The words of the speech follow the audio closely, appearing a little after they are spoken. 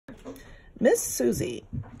Miss Suzy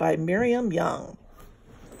by Miriam Young.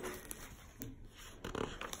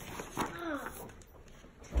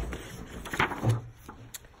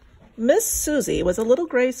 Miss Suzy was a little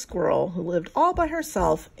gray squirrel who lived all by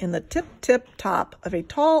herself in the tip top of a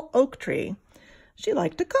tall oak tree. She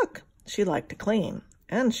liked to cook, she liked to clean,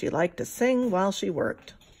 and she liked to sing while she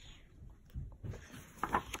worked.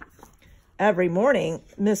 Every morning,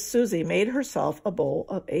 Miss Suzy made herself a bowl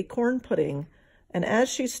of acorn pudding, and as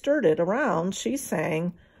she stirred it around, she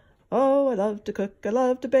sang, "Oh, I love to cook, I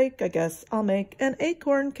love to bake, I guess I'll make an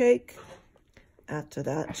acorn cake." After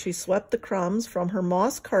that, she swept the crumbs from her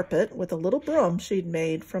moss carpet with a little broom she'd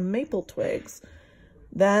made from maple twigs.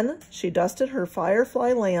 Then she dusted her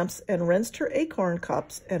firefly lamps and rinsed her acorn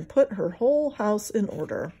cups and put her whole house in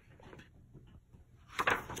order.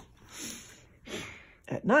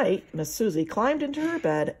 At night, Miss Suzy climbed into her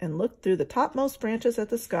bed and looked through the topmost branches at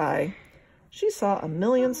the sky. She saw a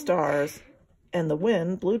million stars, and the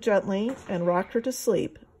wind blew gently and rocked her to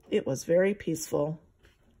sleep. It was very peaceful.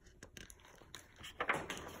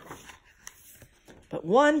 But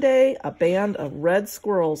one day, a band of red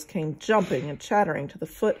squirrels came jumping and chattering to the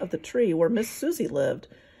foot of the tree where Miss Suzy lived.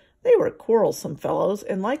 They were quarrelsome fellows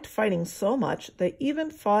and liked fighting so much they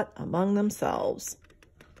even fought among themselves.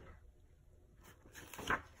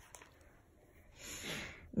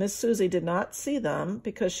 Miss Suzy did not see them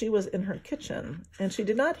because she was in her kitchen, and she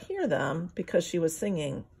did not hear them because she was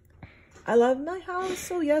singing, "I love my house,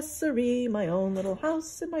 oh yes siree, my own little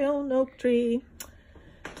house in my own oak tree."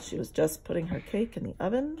 She was just putting her cake in the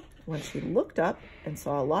oven when she looked up and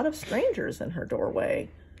saw a lot of strangers in her doorway.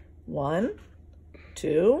 1,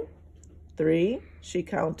 2, 3, she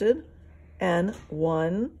counted, and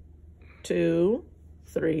 1, 2,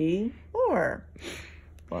 3, 4.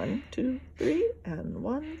 1, 2, 3, and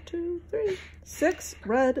 1, 2, 3. 6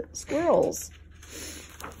 red squirrels.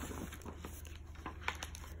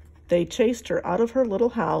 They chased her out of her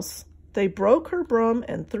little house. They broke her broom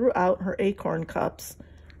and threw out her acorn cups.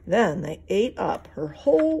 Then they ate up her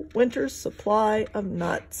whole winter's supply of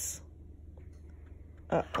nuts.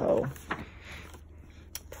 Uh-oh.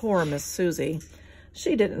 Poor Miss Suzy.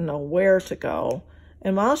 She didn't know where to go,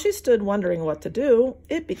 and while she stood wondering what to do,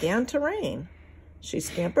 it began to rain. She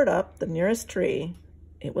scampered up the nearest tree.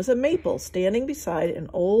 It was a maple standing beside an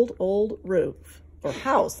old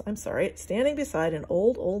house. Standing beside an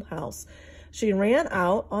old house. She ran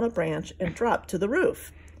out on a branch and dropped to the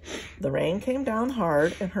roof. The rain came down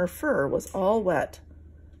hard and her fur was all wet.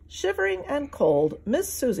 Shivering and cold, Miss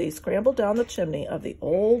Suzy scrambled down the chimney of the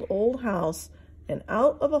old house and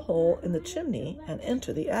out of a hole in the chimney and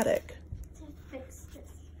into the attic.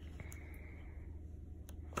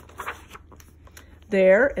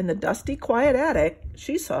 There, in the dusty, quiet attic,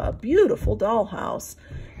 she saw a beautiful dollhouse.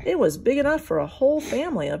 It was big enough for a whole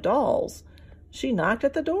family of dolls. She knocked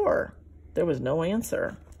at the door. There was no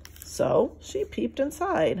answer. So she peeped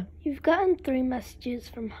inside. You've gotten 3 messages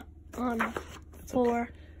from 4.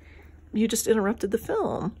 Okay. You just interrupted the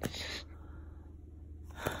film.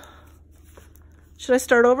 Should I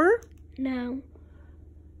start over? No.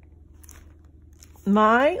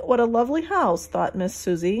 My, what a lovely house, thought Miss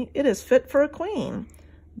Suzy. It is fit for a queen,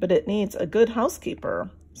 but it needs a good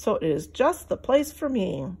housekeeper, so it is just the place for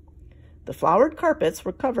me. The flowered carpets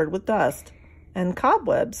were covered with dust, and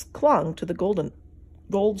cobwebs clung to the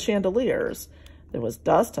gold chandeliers. There was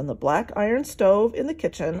dust on the black iron stove in the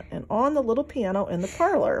kitchen and on the little piano in the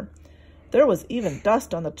parlor. There was even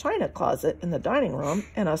dust on the china closet in the dining room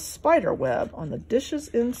and a spider web on the dishes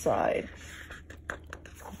inside.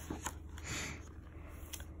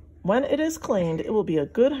 "When it is cleaned, it will be a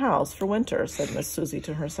good house for winter," said Miss Suzy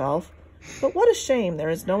to herself. "But what a shame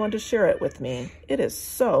there is no one to share it with me. It is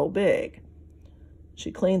so big."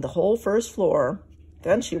 She cleaned the whole first floor.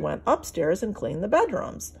 Then she went upstairs and cleaned the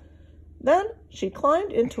bedrooms. Then she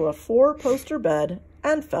climbed into a 4-poster bed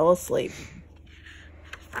and fell asleep.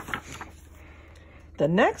 The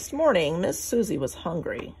next morning, Miss Suzy was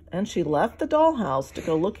hungry, and she left the dollhouse to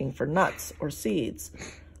go looking for nuts or seeds.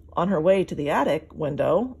 On her way to the attic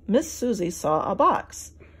window, Miss Suzy saw a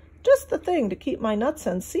box. "Just the thing to keep my nuts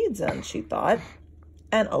and seeds in," she thought,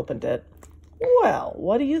 and opened it. Well,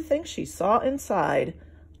 what do you think she saw inside?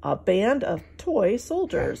 A band of toy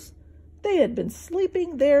soldiers. They had been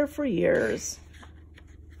sleeping there for years.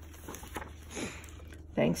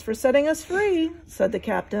 "Thanks for setting us free," said the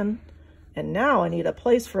captain. "And now I need a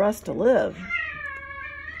place for us to live."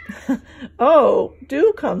 "Oh,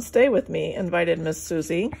 do come stay with me," invited Miss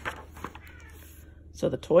Suzy. So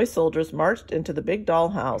the toy soldiers marched into the big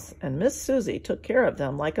dollhouse, and Miss Suzy took care of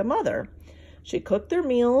them like a mother. She cooked their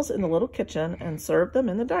meals in the little kitchen and served them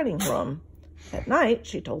in the dining room. At night,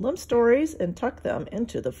 she told them stories and tucked them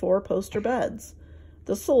into the 4-poster beds.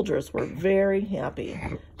 The soldiers were very happy,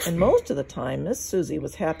 and most of the time Miss Suzy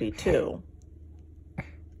was happy too.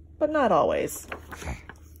 But not always.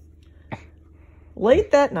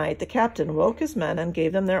 Late that night, the captain woke his men and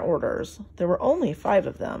gave them their orders. There were only 5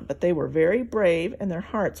 of them, but they were very brave and their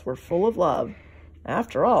hearts were full of love.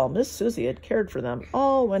 After all, Miss Suzy had cared for them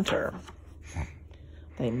all winter.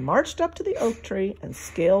 They marched up to the oak tree and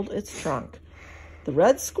scaled its trunk. The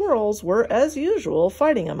red squirrels were, as usual,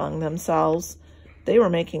 fighting among themselves. They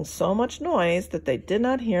were making so much noise that they did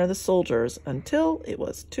not hear the soldiers until it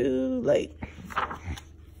was too late.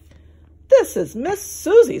 "This is Miss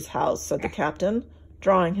Suzy's house," said the captain,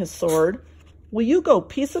 drawing his sword. "Will you go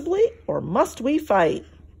peaceably, or must we fight?"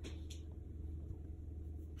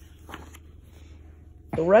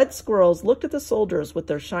 The red squirrels looked at the soldiers with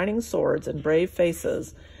their shining swords and brave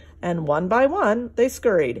faces, and one by one they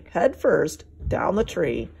scurried, head first, down the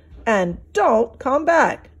tree. "And don't come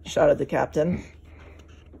back," shouted the captain.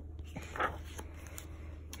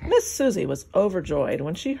 Miss Suzy was overjoyed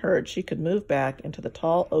when she heard she could move back into the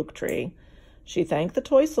tall oak tree. She thanked the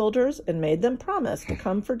toy soldiers and made them promise to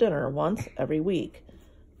come for dinner once every week.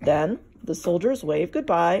 Then the soldiers waved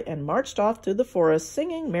goodbye and marched off through the forest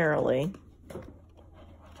singing merrily.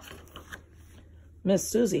 Miss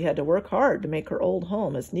Suzy had to work hard to make her old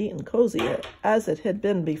home as neat and cozy as it had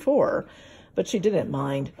been before, but she didn't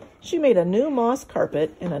mind. She made a new moss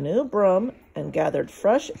carpet and a new broom and gathered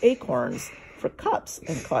fresh acorns for cups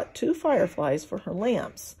and caught 2 fireflies for her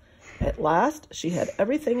lamps. At last, she had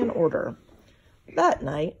everything in order. That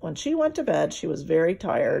night, when she went to bed, she was very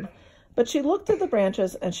tired, but she looked at the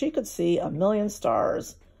branches and she could see a million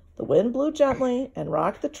stars. The wind blew gently and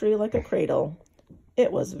rocked the tree like a cradle.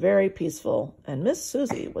 It was very peaceful, and Miss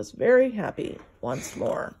Suzy was very happy once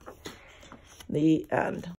more. The end.